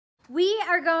We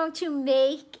are going to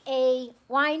make a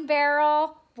wine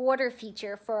barrel water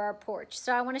feature for our porch.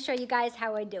 So I want to show you guys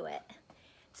how I do it.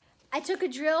 I took a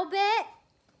drill bit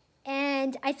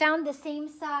and I found the same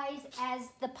size as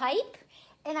the pipe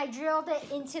and I drilled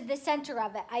it into the center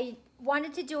of it. I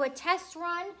wanted to do a test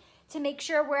run to make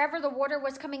sure wherever the water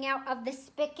was coming out of the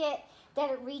spigot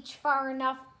that it reached far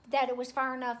enough, that it was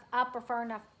far enough up or far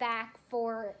enough back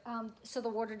for so the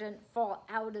water didn't fall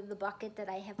out of the bucket that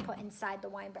I have put inside the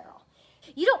wine barrel.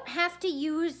 You don't have to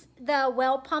use the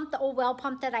well pump, the old well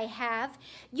pump that I have.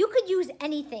 You could use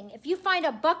anything. If you find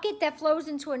a bucket that flows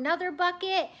into another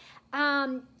bucket,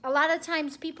 a lot of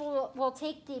times people will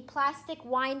take the plastic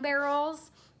wine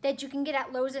barrels that you can get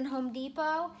at Lowe's and Home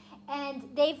Depot, and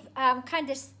they've kind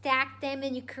of stacked them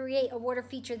and you create a water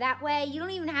feature that way. You don't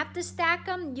even have to stack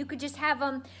them. You could just have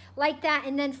them like that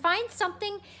and then find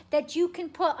something that you can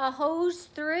put a hose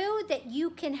through that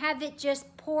you can have it just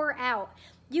pour out.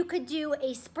 You could do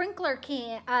a sprinkler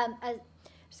can, a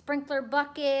sprinkler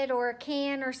bucket or a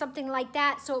can or something like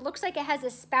that so it looks like it has a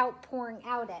spout pouring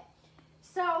out it.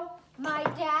 So my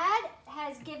dad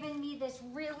has given me this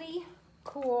really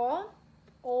cool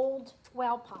old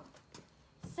well pump.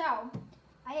 So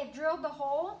I have drilled the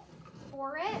hole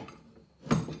for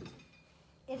it.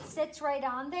 It sits right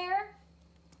on there.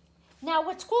 Now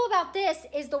what's cool about this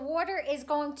is the water is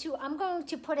going to, I'm going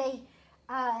to put a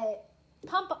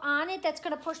pump on it that's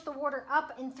going to push the water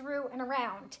up and through and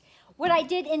around. What I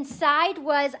did inside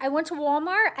was I went to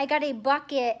Walmart. I got a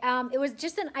bucket. It was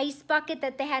just an ice bucket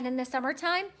that they had in the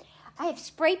summertime. I have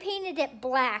spray painted it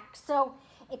black so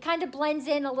it kind of blends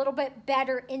in a little bit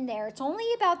better in there. It's only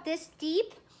about this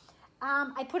deep.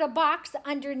 I put a box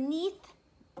underneath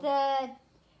the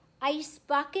ice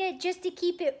bucket just to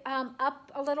keep it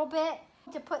up a little bit.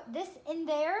 To put this in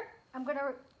there, I'm going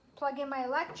to plug in my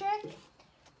electric.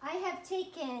 I have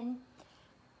taken,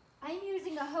 I'm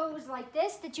using a hose like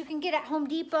this that you can get at Home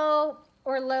Depot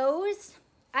or Lowe's.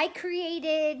 I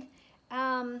created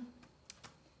kind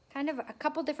of a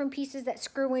couple different pieces that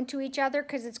screw into each other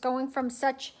because it's going from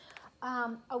such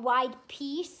a wide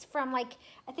piece from like,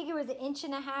 I think it was 1.5 inches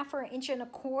or 1.25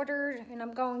 inches, and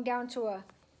I'm going down to a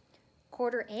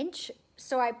 1/4 inch.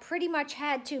 So I pretty much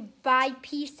had to buy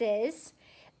pieces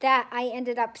that I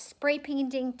ended up spray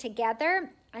painting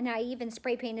together, and I even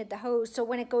spray painted the hose. So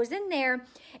when it goes in there,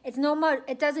 it's no more,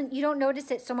 it doesn't, you don't notice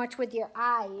it so much with your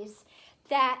eyes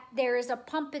that there is a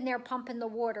pump in there pumping the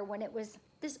water. When it was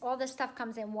this, all this stuff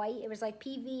comes in white. It was like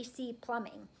PVC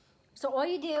plumbing. So all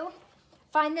you do,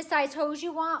 find the size hose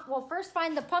you want. Well, first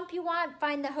find the pump you want,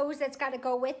 find the hose that's got to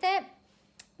go with it.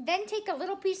 Then take a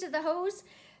little piece of the hose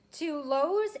to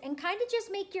Lowe's and kind of just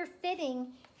make your fitting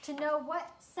to know what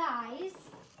size.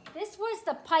 This was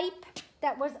the pipe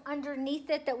that was underneath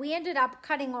it that we ended up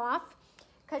cutting off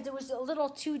because it was a little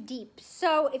too deep.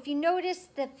 So if you notice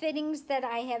the fittings that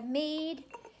I have made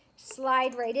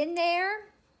slide right in there.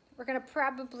 We're gonna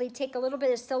probably take a little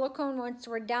bit of silicone once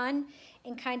we're done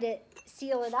and kind of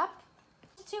seal it up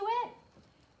to it.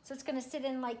 So it's gonna sit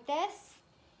in like this.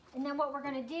 And then what we're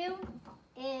gonna do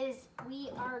is we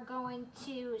are going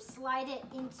to slide it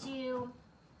into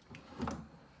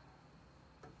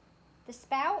the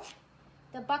spout.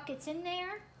 The bucket's in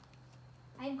there.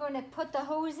 I'm going to put the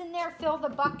hose in there, fill the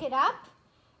bucket up,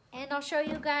 and I'll show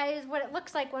you guys what it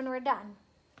looks like when we're done.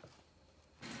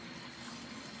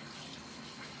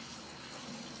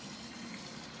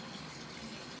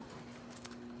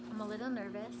 I'm a little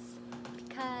nervous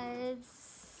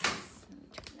because, let me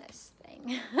turn this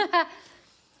thing,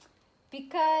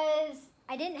 because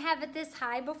I didn't have it this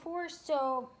high before,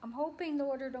 so I'm hoping the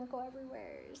water don't go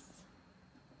everywhere.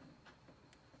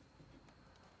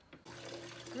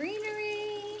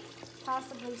 Greenery,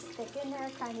 possibly stick in there,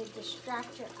 kind of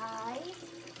distract your eye.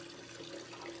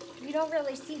 You don't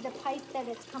really see the pipe that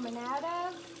it's coming out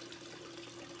of.